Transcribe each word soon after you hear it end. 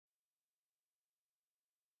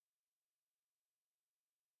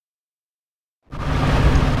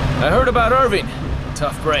I heard about Irving.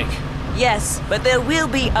 Tough break. Yes, but there will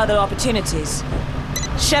be other opportunities.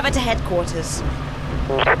 Sheva to headquarters.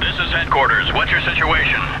 This is headquarters. What's your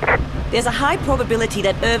situation? There's a high probability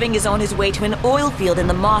that Irving is on his way to an oil field in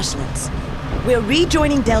the marshlands. We're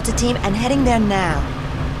rejoining Delta Team and heading there now.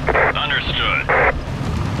 Understood.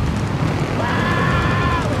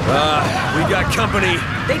 We got company.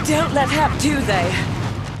 They don't let up, do they?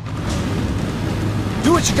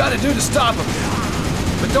 Do what you gotta do to stop him.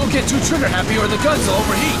 But don't get too trigger happy or the guns will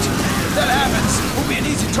overheat. If that happens, we'll be an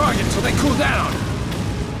easy target until they cool down.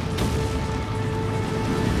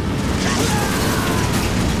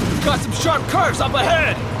 We've got some sharp curves up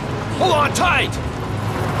ahead. Hold on tight.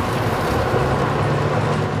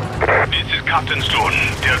 This is Captain Stone,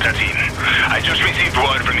 Delta Team. I just received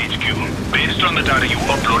word from HQ. Based on the data you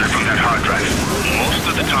uploaded from that hard drive, most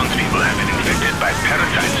of the townspeople have been infected by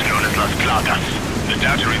parasites known as Las Plagas. The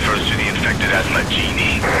data refers to the infected as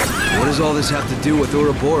Magini. What does all this have to do with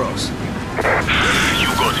Ouroboros? You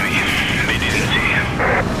got me. They didn't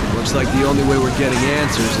say. Looks like the only way we're getting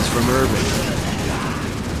answers is from Irving.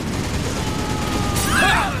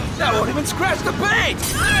 Ha! That won't even scratch the paint!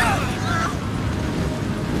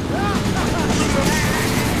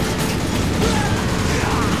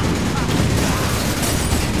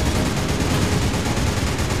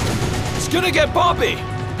 It's gonna get bumpy!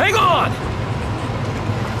 Hang on!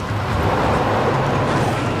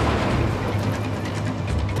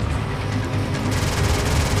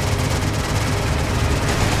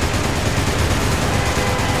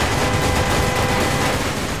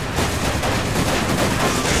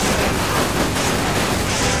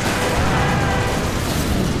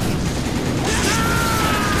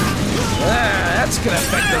 That's gonna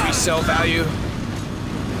affect the resale value.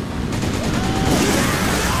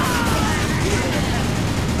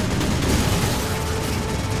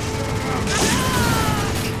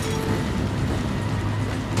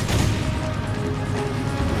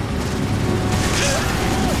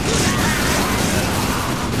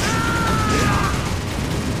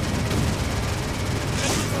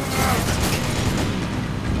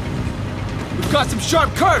 We've got some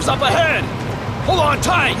sharp curves up ahead. Hold on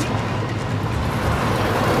tight.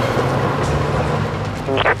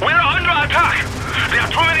 We're under attack! There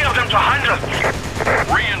are too many of them to handle!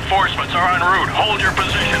 Reinforcements are en route. Hold your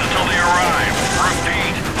position until they arrive.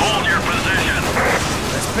 Repeat, hold your position.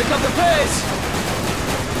 Let's pick up the pace!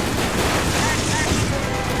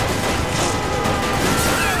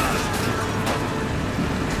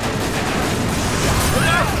 Look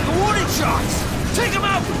out for the warning shots! Take them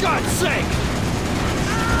out for God's sake!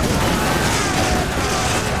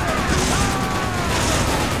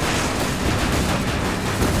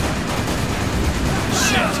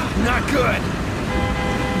 Not good.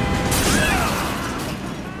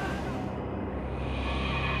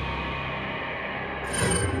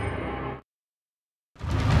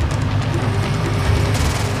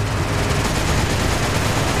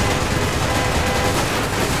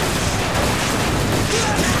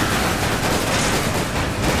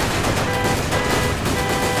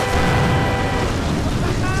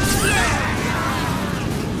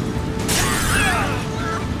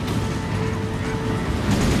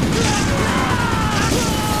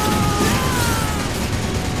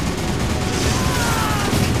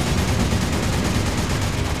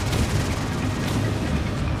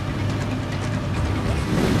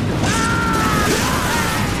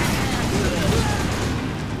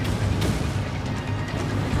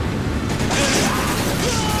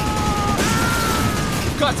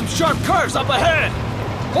 Got some sharp curves up ahead!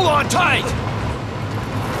 Hold on tight!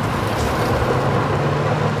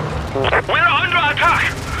 We're under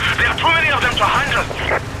attack! There are too many of them to handle!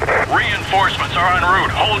 Reinforcements are en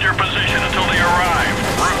route. Hold your position until they arrive.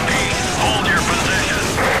 Repeat, hold your position.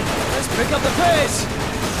 Let's pick up the pace!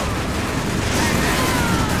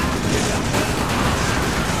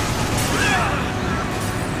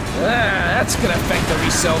 That's gonna affect the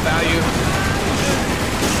resale value.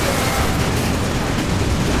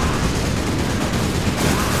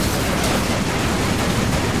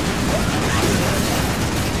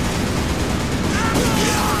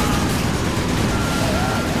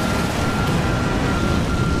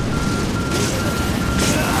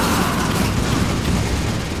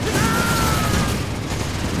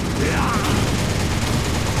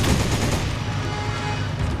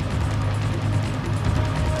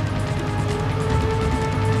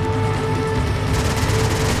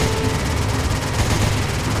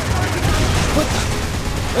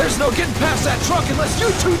 There's no getting past that truck unless you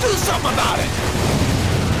two do something about it!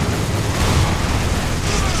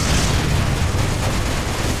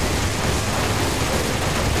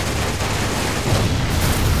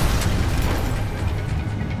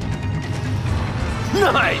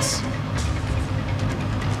 Nice!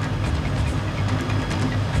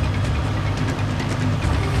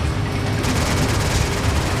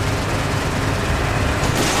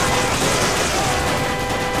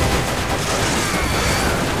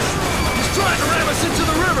 He's trying to ram us into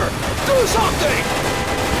the river! Do something!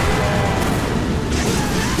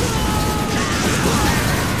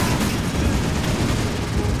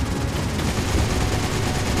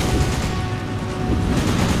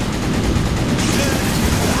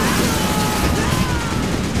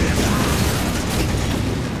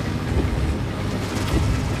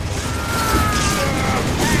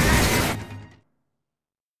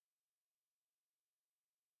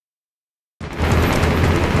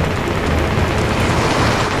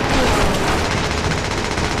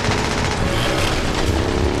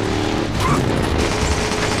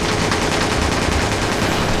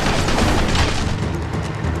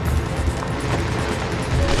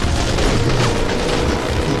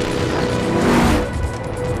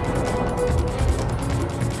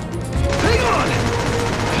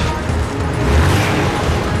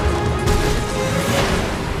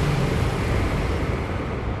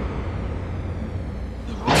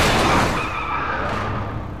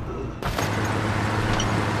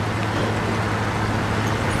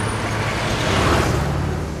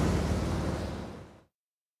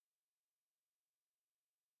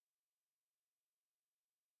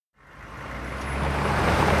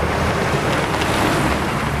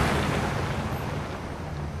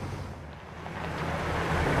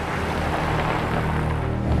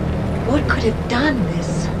 What could have done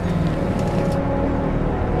this?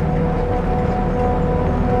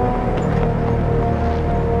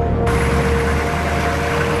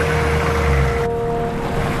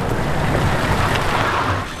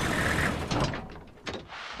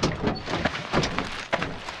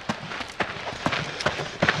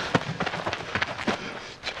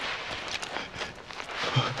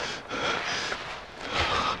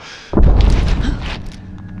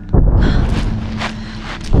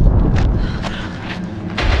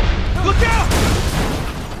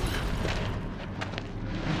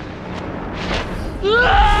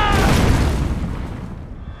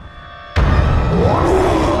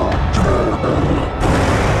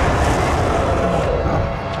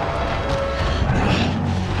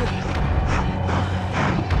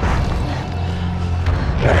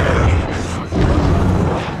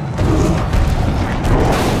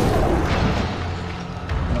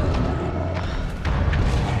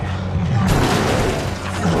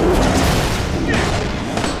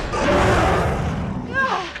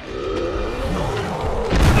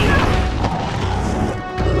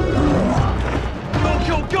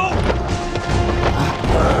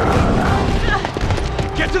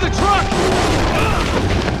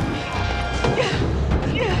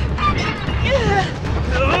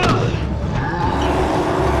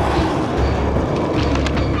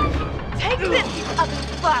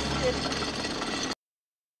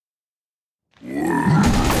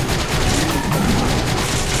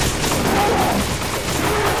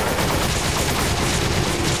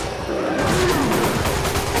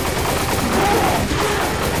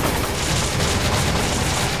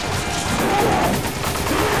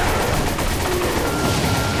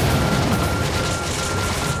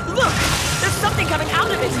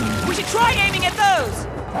 Try aiming at those!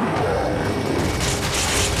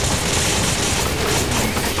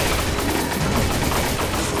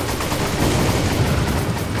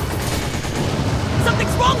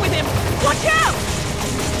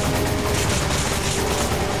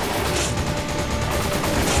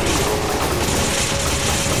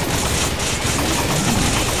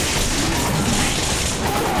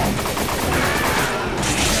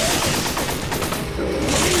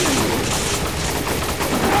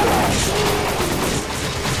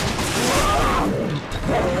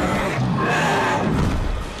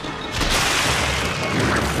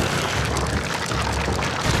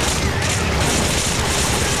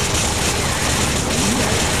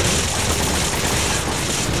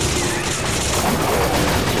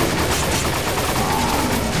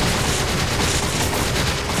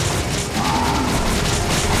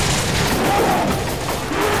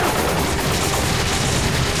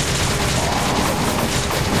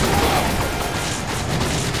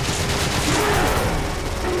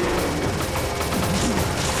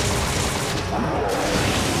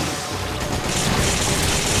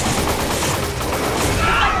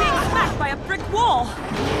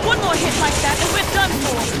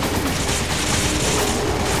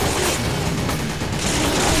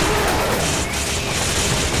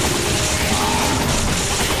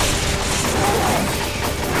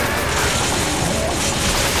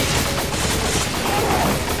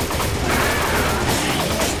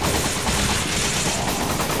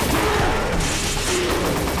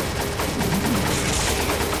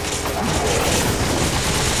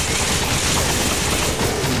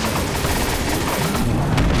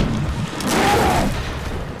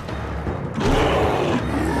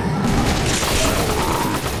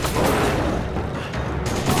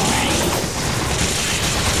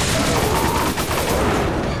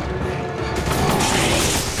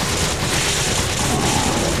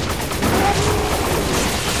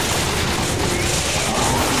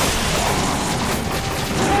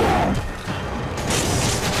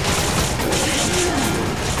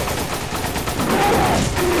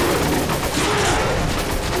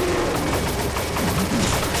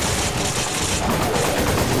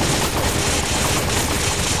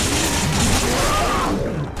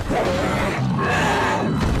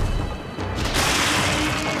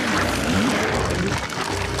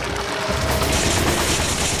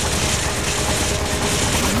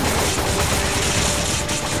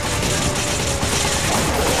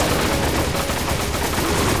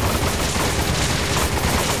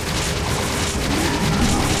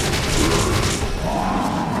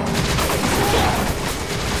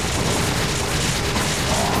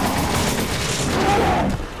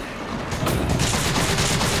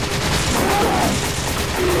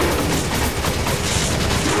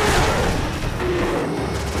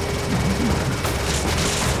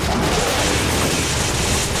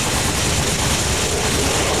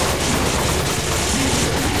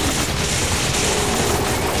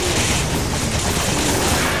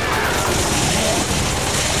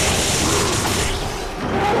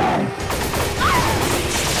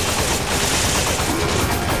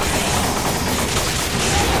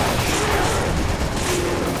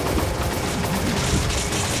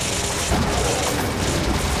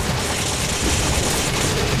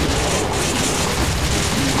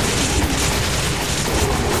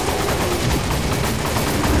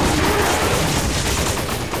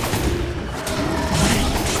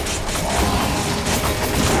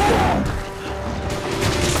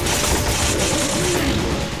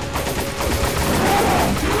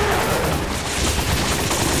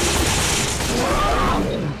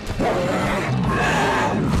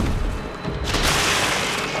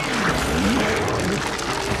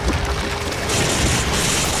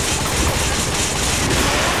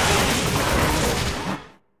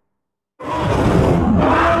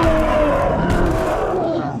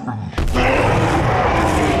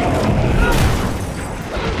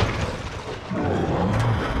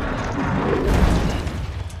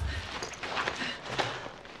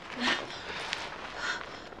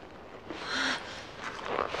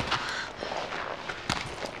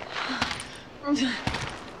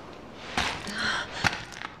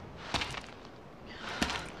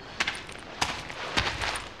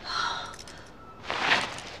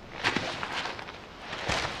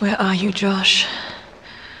 Where are you, Josh?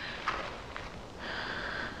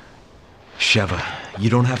 Sheva, you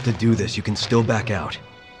don't have to do this. You can still back out.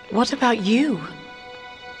 What about you?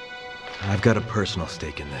 I've got a personal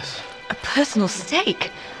stake in this. A personal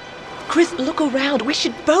stake? Chris, look around. We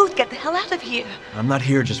should both get the hell out of here. I'm not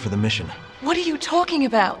here just for the mission. What are you talking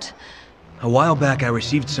about? A while back, I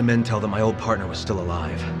received some intel that my old partner was still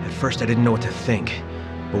alive. At first, I didn't know what to think.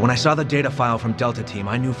 But when I saw the data file from Delta Team,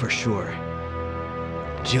 I knew for sure.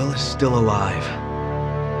 Jill is still alive.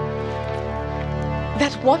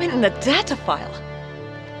 That woman in the data file?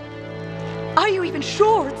 Are you even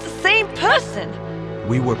sure it's the same person?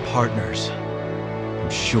 We were partners. I'm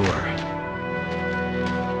sure.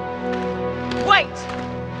 Wait!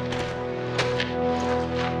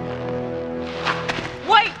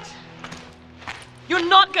 Wait! You're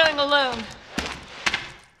not going alone.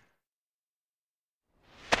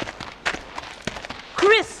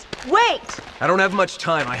 Chris, wait! I don't have much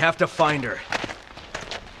time. I have to find her.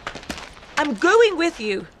 I'm going with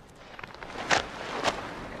you.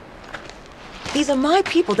 These are my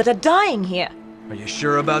people that are dying here. Are you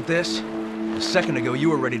sure about this? A second ago, you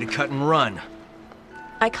were ready to cut and run.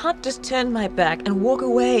 I can't just turn my back and walk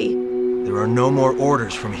away. There are no more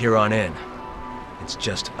orders from here on in. It's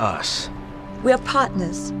just us. We're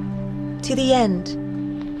partners. To the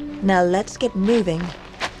end. Now let's get moving.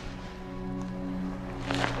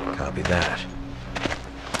 Copy that.